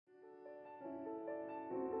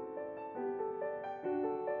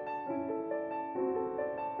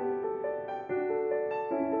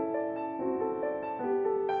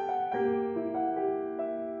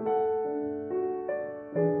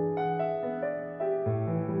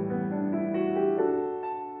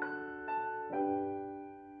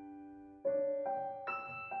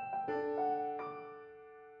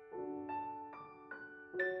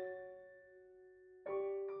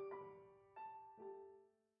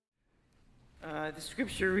The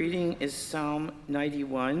scripture reading is Psalm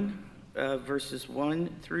 91, verses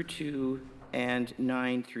 1 through 2 and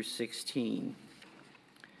 9 through 16.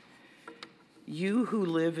 You who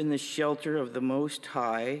live in the shelter of the Most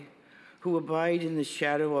High, who abide in the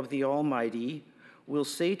shadow of the Almighty, will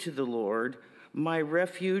say to the Lord, my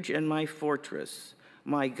refuge and my fortress,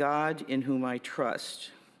 my God in whom I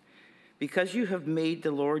trust. Because you have made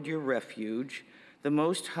the Lord your refuge, the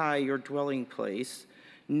Most High your dwelling place,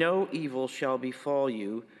 no evil shall befall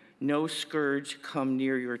you, no scourge come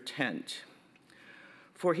near your tent.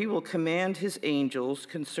 For he will command his angels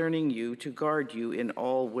concerning you to guard you in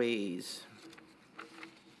all ways.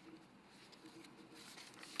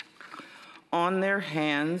 On their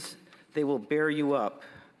hands they will bear you up,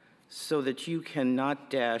 so that you cannot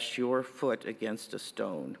dash your foot against a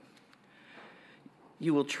stone.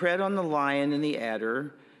 You will tread on the lion and the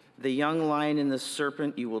adder, the young lion and the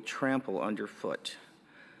serpent you will trample underfoot.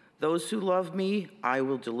 Those who love me, I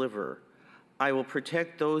will deliver. I will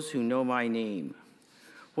protect those who know my name.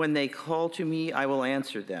 When they call to me, I will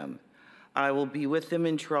answer them. I will be with them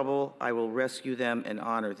in trouble. I will rescue them and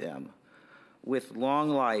honor them. With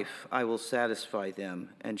long life, I will satisfy them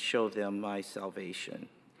and show them my salvation.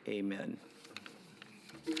 Amen.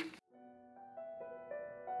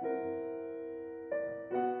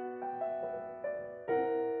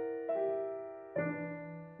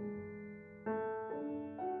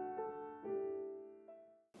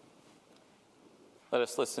 Let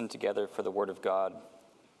us listen together for the word of God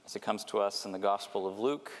as it comes to us in the Gospel of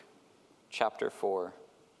Luke, chapter 4,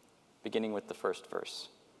 beginning with the first verse.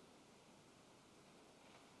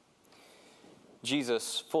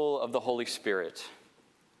 Jesus, full of the Holy Spirit,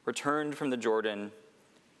 returned from the Jordan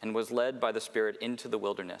and was led by the Spirit into the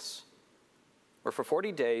wilderness, where for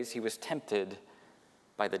 40 days he was tempted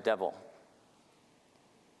by the devil.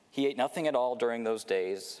 He ate nothing at all during those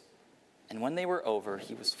days, and when they were over,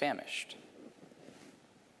 he was famished.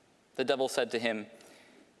 The devil said to him,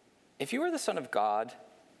 if you are the Son of God,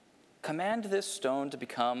 command this stone to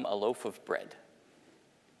become a loaf of bread.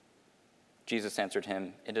 Jesus answered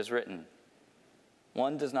him, it is written,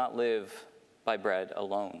 one does not live by bread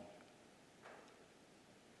alone.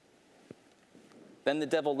 Then the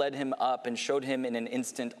devil led him up and showed him in an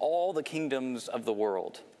instant all the kingdoms of the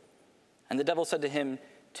world. And the devil said to him,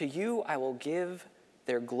 to you I will give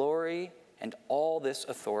their glory and all this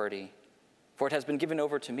authority, for it has been given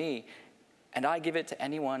over to me, and I give it to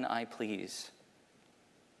anyone I please.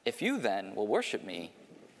 If you then will worship me,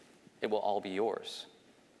 it will all be yours.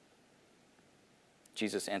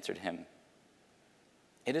 Jesus answered him,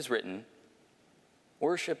 it is written,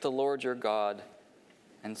 worship the Lord your God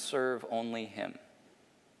and serve only him.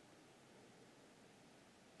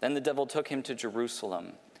 Then the devil took him to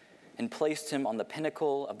Jerusalem and placed him on the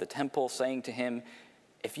pinnacle of the temple, saying to him,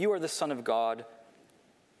 if you are the Son of God,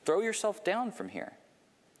 throw yourself down from here,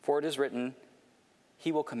 for it is written,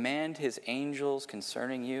 he will command his angels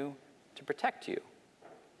concerning you to protect you,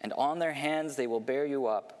 and on their hands they will bear you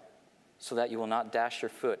up, so that you will not dash your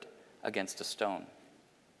foot against a stone.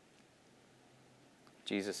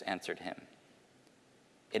 Jesus answered him,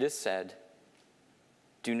 it is said,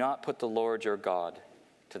 do not put the Lord your God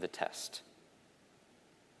to the test.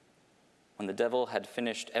 When the devil had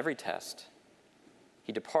finished every test,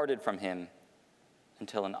 he departed from him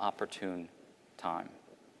until an opportune time.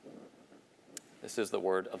 This is the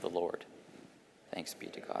word of the Lord. Thanks be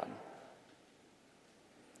to God.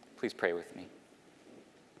 Please pray with me.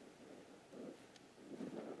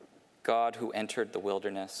 God, who entered the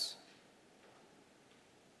wilderness,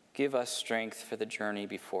 give us strength for the journey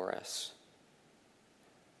before us.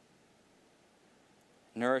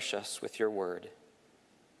 Nourish us with your word,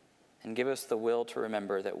 and give us the will to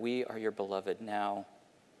remember that we are your beloved now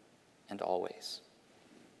and always.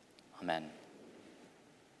 Amen.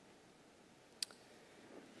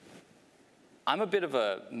 I'm a bit of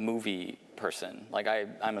a movie person. Like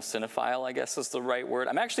I'm a cinephile, I guess is the right word.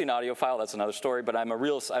 I'm actually an audiophile, that's another story, but I'm a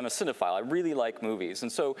cinephile. I really like movies.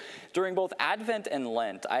 And so during both Advent and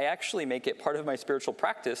Lent, I actually make it part of my spiritual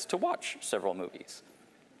practice to watch several movies.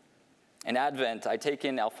 In Advent, I take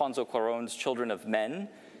in Alfonso Cuarón's Children of Men,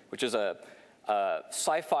 which is a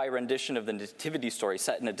sci-fi rendition of the nativity story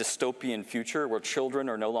set in a dystopian future where children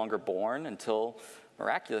are no longer born until,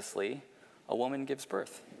 miraculously, a woman gives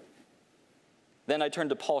birth. Then I turn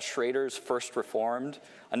to Paul Schrader's First Reformed,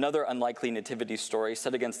 another unlikely nativity story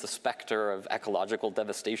set against the specter of ecological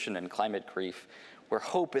devastation and climate grief, where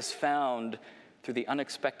hope is found through the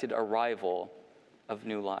unexpected arrival of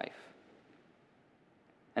new life.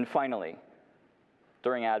 And finally,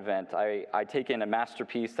 during Advent, I take in a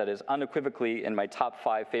masterpiece that is unequivocally in my top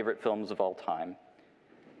 5 favorite films of all time,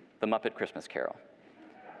 The Muppet Christmas Carol,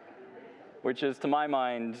 which is, to my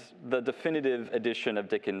mind, the definitive edition of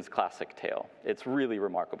Dickens' classic tale. It's really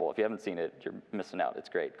remarkable. If you haven't seen it, you're missing out. It's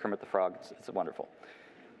great. Kermit the Frog, it's wonderful.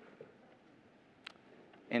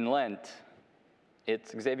 In Lent,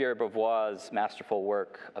 it's Xavier Beauvoir's masterful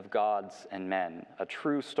work of Gods and Men, a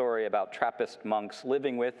true story about Trappist monks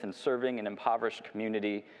living with and serving an impoverished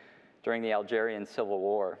community during the Algerian Civil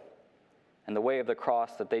War, and the way of the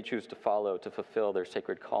cross that they choose to follow to fulfill their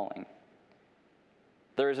sacred calling.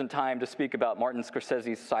 There isn't time to speak about Martin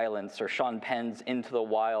Scorsese's Silence, or Sean Penn's Into the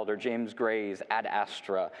Wild, or James Gray's Ad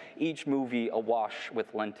Astra, each movie awash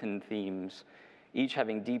with Lenten themes, each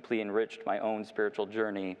having deeply enriched my own spiritual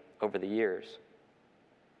journey over the years.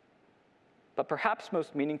 But perhaps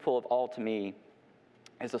most meaningful of all to me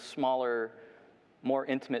is a smaller, more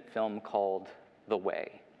intimate film called The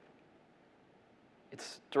Way.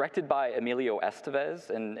 It's directed by Emilio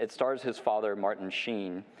Estevez, and it stars his father, Martin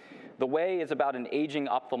Sheen. The Way is about an aging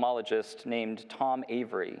ophthalmologist named Tom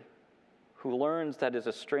Avery, who learns that his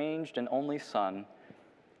estranged and only son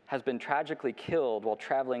has been tragically killed while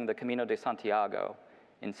traveling the Camino de Santiago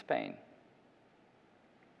in Spain.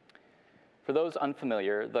 For those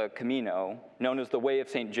unfamiliar, the Camino, known as the Way of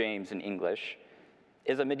St. James in English,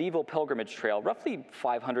 is a medieval pilgrimage trail, roughly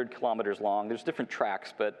 500 kilometers long. There's different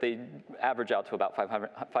tracks, but they average out to about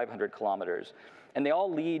 500 kilometers. And they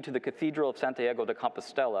all lead to the Cathedral of Santiago de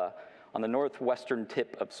Compostela on the northwestern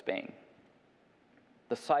tip of Spain,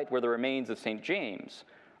 the site where the remains of St. James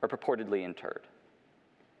are purportedly interred.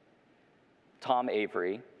 Tom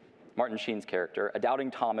Avery, Martin Sheen's character, a doubting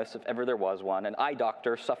Thomas if ever there was one, an eye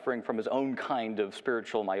doctor suffering from his own kind of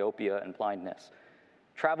spiritual myopia and blindness,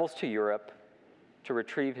 travels to Europe to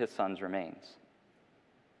retrieve his son's remains.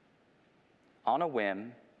 On a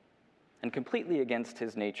whim, and completely against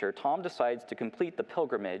his nature, Tom decides to complete the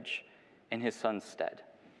pilgrimage in his son's stead.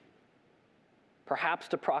 Perhaps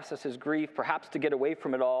to process his grief, perhaps to get away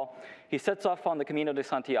from it all, he sets off on the Camino de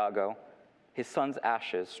Santiago, his son's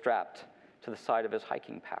ashes strapped to the side of his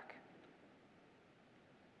hiking pack.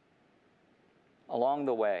 Along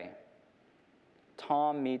the way,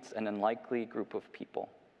 Tom meets an unlikely group of people,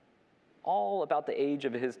 all about the age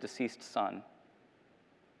of his deceased son.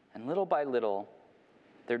 And little by little,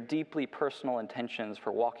 their deeply personal intentions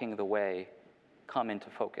for walking the way come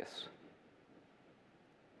into focus.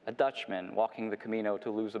 A Dutchman walking the Camino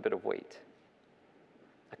to lose a bit of weight.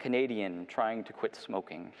 A Canadian trying to quit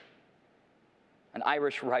smoking. An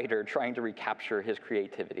Irish writer trying to recapture his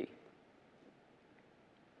creativity.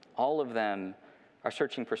 All of them are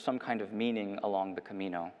searching for some kind of meaning along the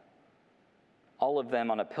Camino. All of them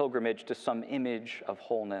on a pilgrimage to some image of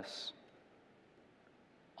wholeness.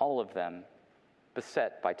 All of them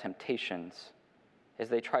beset by temptations as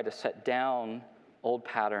they try to set down old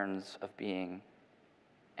patterns of being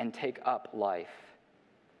and take up life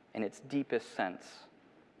in its deepest sense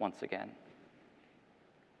once again.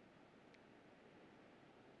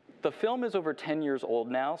 The film is over 10 years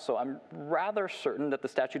old now, so I'm rather certain that the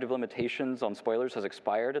statute of limitations on spoilers has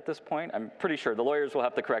expired at this point. I'm pretty sure. The lawyers will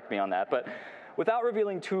have to correct me on that. But without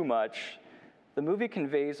revealing too much, the movie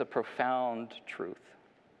conveys a profound truth.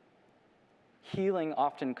 Healing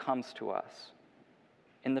often comes to us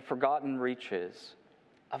in the forgotten reaches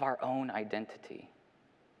of our own identity.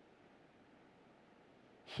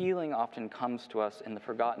 Healing often comes to us in the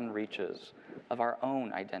forgotten reaches of our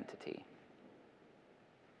own identity.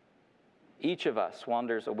 Each of us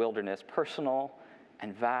wanders a wilderness, personal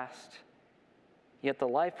and vast, yet the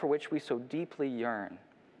life for which we so deeply yearn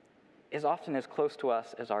is often as close to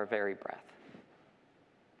us as our very breath.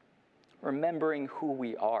 Remembering who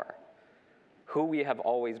we are, who we have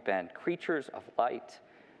always been, creatures of light,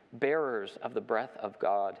 bearers of the breath of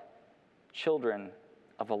God, children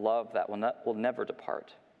of a love that will never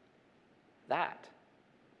depart. That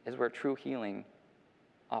is where true healing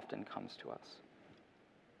often comes to us.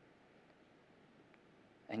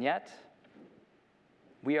 And yet,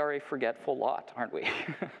 we are a forgetful lot, aren't we?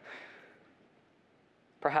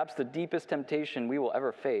 Perhaps the deepest temptation we will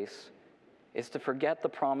ever face is to forget the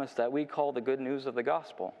promise that we call the good news of the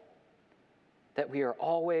gospel, that we are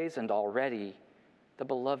always and already the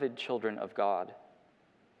beloved children of God,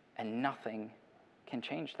 and nothing can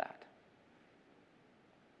change that.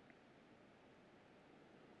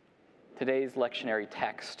 Today's lectionary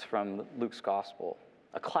text from Luke's gospel,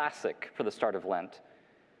 a classic for the start of Lent,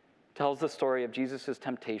 tells the story of Jesus'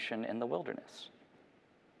 temptation in the wilderness.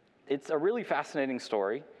 It's a really fascinating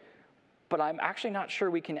story, but I'm actually not sure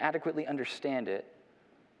we can adequately understand it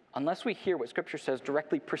unless we hear what Scripture says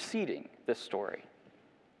directly preceding this story.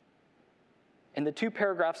 In the 2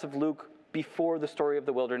 paragraphs of Luke before the story of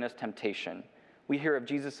the wilderness temptation, We hear of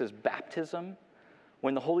Jesus' baptism,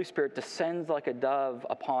 when the Holy Spirit descends like a dove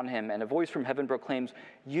upon him, and a voice from heaven proclaims,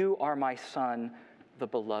 "You are my Son, the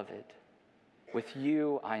beloved. With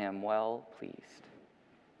you I am well pleased."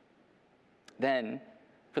 Then,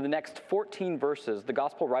 for the next 14 verses, the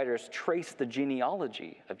gospel writers trace the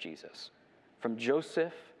genealogy of Jesus, from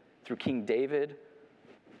Joseph through King David,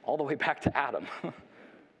 all the way back to Adam.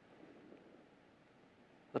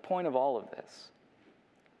 The point of all of this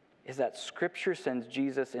is that Scripture sends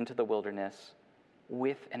Jesus into the wilderness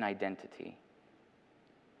with an identity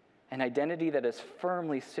that is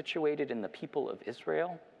firmly situated in the people of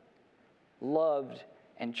Israel, loved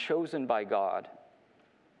and chosen by God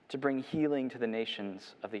to bring healing to the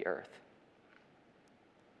nations of the earth.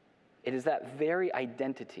 It is that very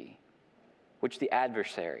identity which the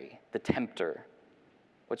adversary, the tempter,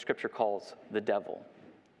 what Scripture calls the devil,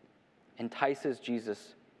 entices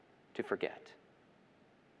Jesus to forget,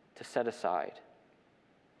 to set aside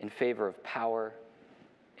in favor of power,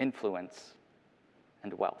 influence,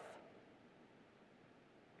 and wealth.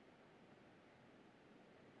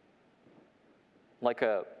 Like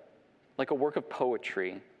a work of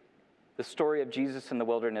poetry, the story of Jesus in the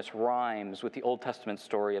wilderness rhymes with the Old Testament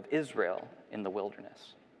story of Israel in the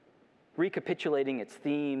wilderness, recapitulating its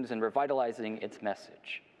themes and revitalizing its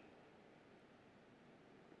message.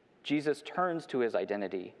 Jesus turns to his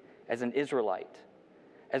identity as an Israelite,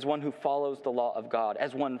 as one who follows the law of God,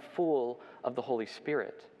 as one full of the Holy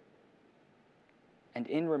Spirit. And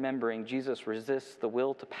in remembering, Jesus resists the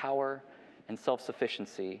will to power and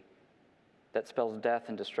self-sufficiency that spells death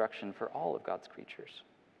and destruction for all of God's creatures.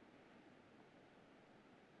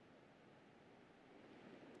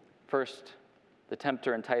 First, the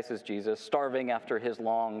tempter entices Jesus, starving after his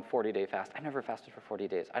long 40-day fast. I never fasted for 40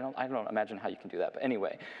 days. I don't imagine how you can do that. But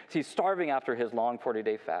anyway, so he's starving after his long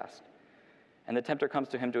 40-day fast. And the tempter comes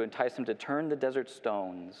to him to entice him to turn the desert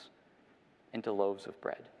stones into loaves of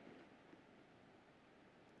bread.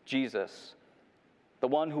 Jesus, the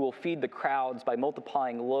one who will feed the crowds by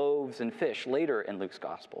multiplying loaves and fish later in Luke's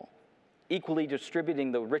gospel, equally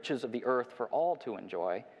distributing the riches of the earth for all to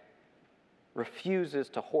enjoy, refuses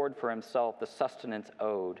to hoard for himself the sustenance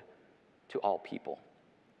owed to all people.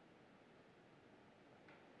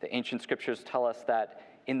 The ancient scriptures tell us that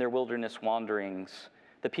in their wilderness wanderings,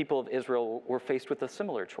 the people of Israel were faced with a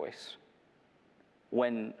similar choice.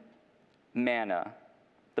 When manna,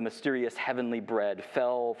 the mysterious heavenly bread,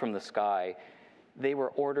 fell from the sky, they were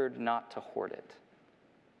ordered not to hoard it,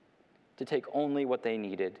 to take only what they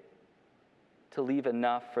needed, to leave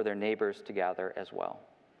enough for their neighbors to gather as well.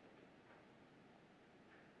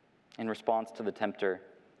 In response to the tempter,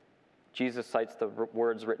 Jesus cites the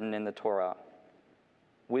words written in the Torah,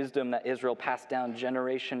 wisdom that Israel passed down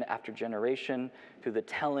generation after generation through the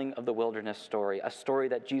telling of the wilderness story, a story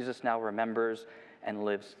that Jesus now remembers and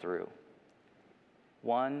lives through.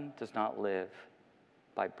 One does not live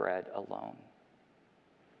by bread alone.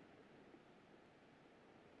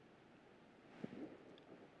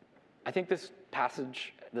 I think this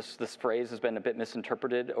passage, this phrase has been a bit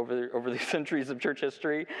misinterpreted over the centuries of church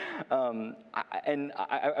history. I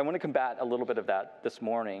want to combat a little bit of that this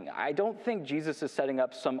morning. I don't think Jesus is setting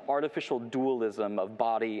up some artificial dualism of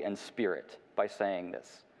body and spirit by saying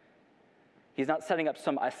this. He's not setting up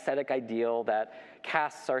some ascetic ideal that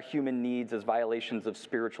casts our human needs as violations of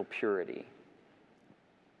spiritual purity.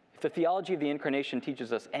 If the theology of the incarnation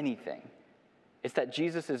teaches us anything, it's that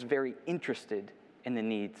Jesus is very interested in the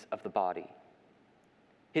needs of the body.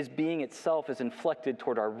 His being itself is inflected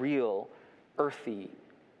toward our real, earthy,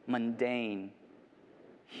 mundane,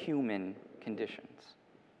 human conditions.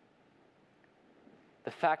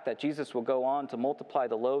 The fact that Jesus will go on to multiply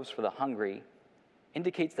the loaves for the hungry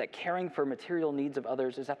indicates that caring for material needs of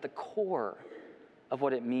others is at the core of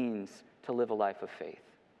what it means to live a life of faith.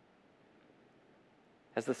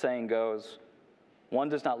 As the saying goes, one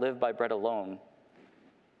does not live by bread alone,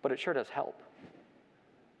 but it sure does help.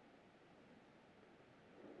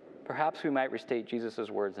 Perhaps we might restate Jesus'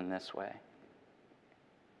 words in this way.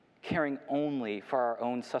 Caring only for our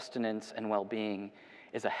own sustenance and well-being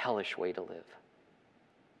is a hellish way to live.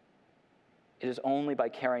 It is only by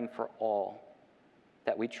caring for all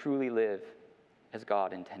that we truly live as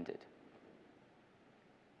God intended.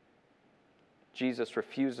 Jesus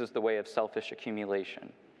refuses the way of selfish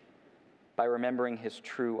accumulation by remembering his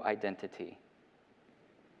true identity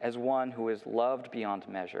as one who is loved beyond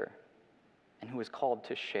measure and who is called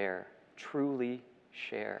to share, truly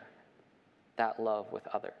share, that love with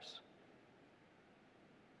others.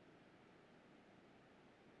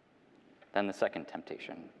 Then the second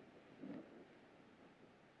temptation.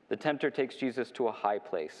 the tempter takes Jesus to a high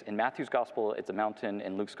place. In Matthew's gospel, it's a mountain.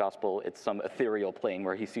 In Luke's gospel, it's some ethereal plane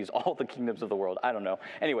where he sees all the kingdoms of the world. I don't know.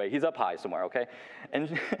 Anyway, he's up high somewhere, okay?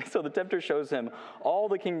 And so the tempter shows him all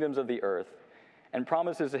the kingdoms of the earth and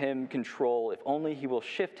promises him control if only he will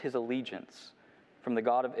shift his allegiance from the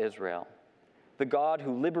God of Israel, the God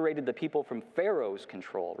who liberated the people from Pharaoh's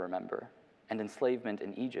control, remember, and enslavement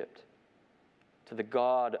in Egypt, to the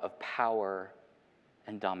God of power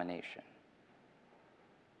and domination.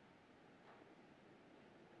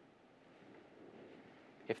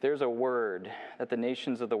 If there's a word that the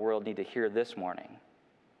nations of the world need to hear this morning,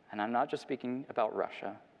 and I'm not just speaking about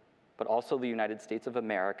Russia, but also the United States of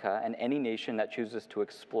America and any nation that chooses to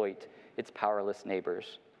exploit its powerless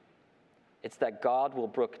neighbors, it's that God will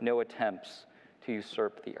brook no attempts to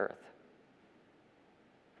usurp the earth.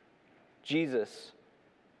 Jesus,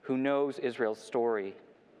 who knows Israel's story,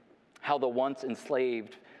 how the once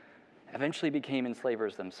enslaved eventually became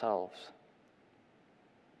enslavers themselves,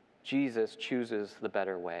 Jesus chooses the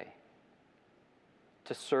better way,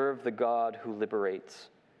 to serve the God who liberates,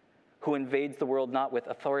 who invades the world not with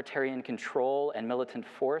authoritarian control and militant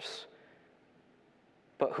force,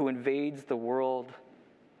 but who invades the world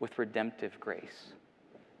with redemptive grace.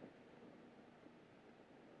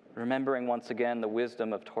 Remembering once again the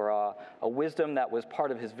wisdom of Torah, a wisdom that was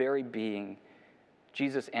part of his very being,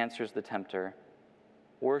 Jesus answers the tempter,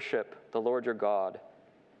 "Worship the Lord your God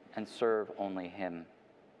and serve only him."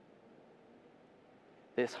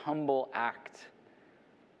 This humble act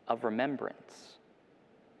of remembrance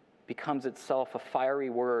becomes itself a fiery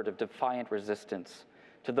word of defiant resistance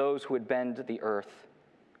to those who would bend the earth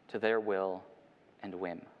to their will and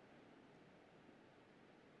whim.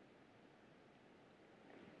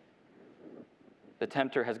 The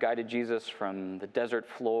tempter has guided Jesus from the desert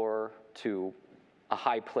floor to a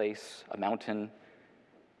high place, a mountain,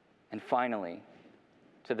 and finally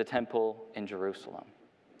to the temple in Jerusalem,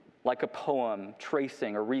 like a poem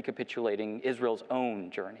tracing or recapitulating Israel's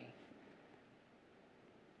own journey.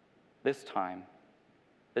 This time,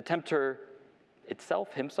 the tempter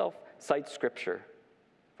himself cites scripture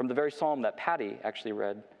from the very psalm that Patty actually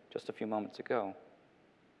read just a few moments ago,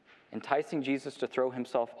 enticing Jesus to throw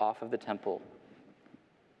himself off of the temple,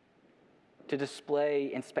 to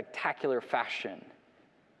display in spectacular fashion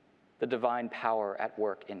the divine power at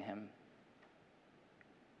work in him.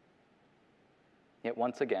 Yet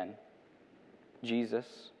once again,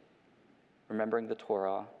 Jesus, remembering the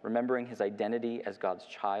Torah, remembering his identity as God's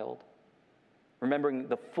child, remembering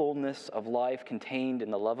the fullness of life contained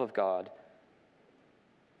in the love of God,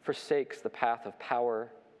 forsakes the path of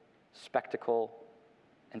power, spectacle,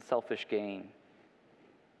 and selfish gain,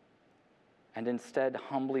 and instead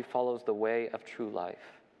humbly follows the way of true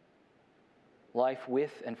life. Life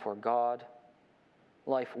with and for God,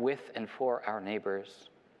 life with and for our neighbors,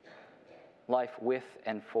 life with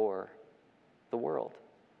and for the world.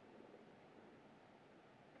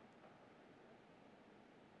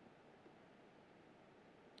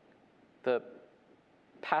 The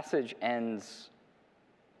passage ends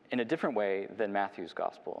in a different way than Matthew's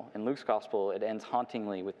gospel. In Luke's gospel, it ends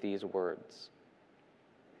hauntingly with these words: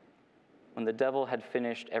 "When the devil had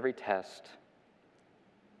finished every test,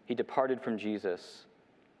 he departed from Jesus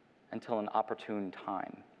until an opportune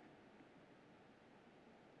time."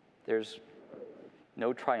 There's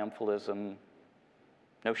no triumphalism,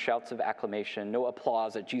 no shouts of acclamation, no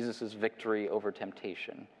applause at Jesus' victory over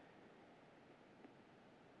temptation.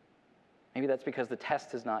 Maybe that's because the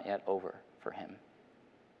test is not yet over for him.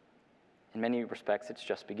 In many respects, it's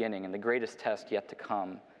just beginning, and the greatest test yet to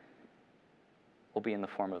come will be in the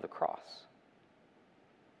form of the cross.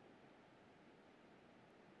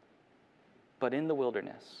 But in the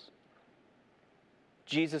wilderness,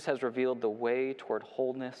 Jesus has revealed the way toward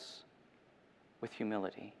wholeness with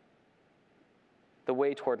humility, the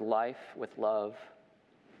way toward life with love,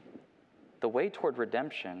 the way toward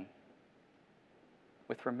redemption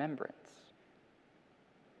with remembrance.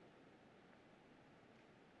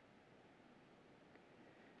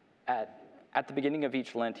 At the beginning of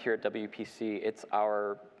each Lent here at WPC, it's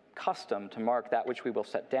our custom to mark that which we will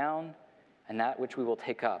set down and that which we will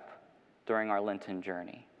take up during our Lenten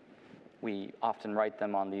journey. We often write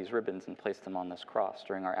them on these ribbons and place them on this cross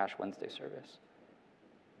during our Ash Wednesday service.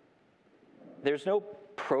 There's no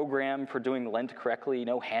program for doing Lent correctly,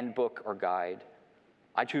 no handbook or guide.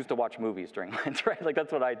 I choose to watch movies during Lent, right? Like,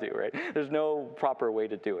 that's what I do, right? There's no proper way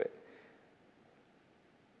to do it.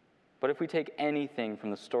 But if we take anything from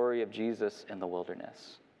the story of Jesus in the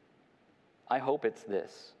wilderness, I hope it's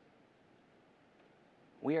this: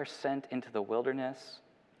 we are sent into the wilderness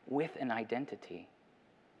with an identity.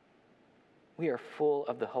 We are full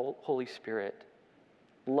of the Holy Spirit,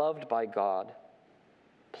 loved by God,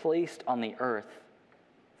 placed on the earth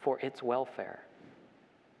for its welfare.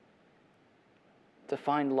 To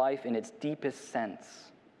find life in its deepest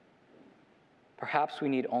sense, perhaps we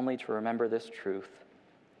need only to remember this truth,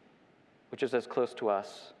 which is as close to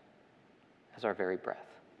us as our very breath.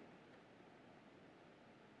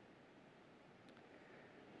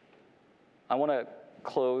 I want to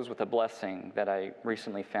close with a blessing that I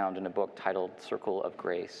recently found in a book titled Circle of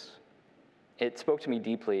Grace. It spoke to me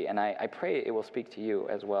deeply, and I pray it will speak to you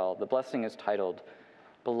as well. The blessing is titled,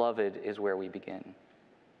 "Beloved is where we begin."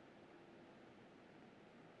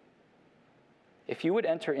 If you would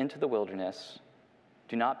enter into the wilderness,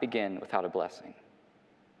 do not begin without a blessing.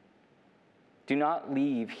 Do not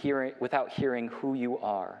leave without hearing who you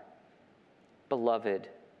are, beloved,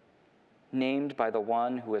 named by the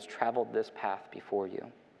one who has traveled this path before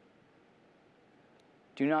you.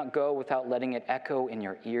 Do not go without letting it echo in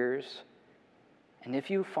your ears, and if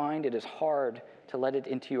you find it is hard to let it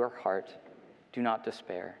into your heart, do not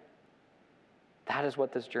despair. That is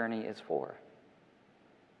what this journey is for.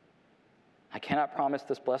 I cannot promise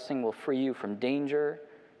this blessing will free you from danger,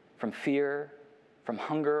 from fear, from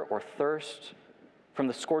hunger or thirst, from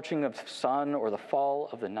the scorching of the sun or the fall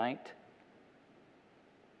of the night.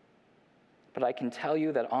 But I can tell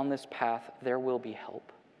you that on this path there will be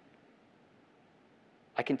help.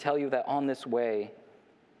 I can tell you that on this way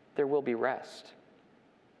there will be rest.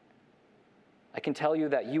 I can tell you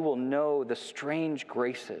that you will know the strange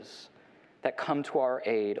graces that come to our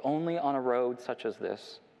aid only on a road such as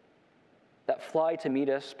this, that fly to meet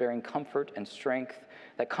us bearing comfort and strength,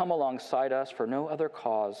 that come alongside us for no other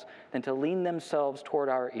cause than to lean themselves toward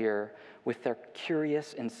our ear with their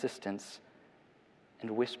curious insistence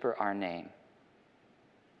and whisper our name,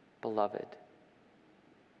 beloved,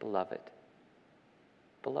 beloved,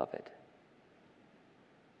 beloved.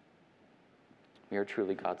 We are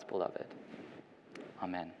truly God's beloved.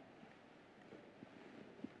 Amen.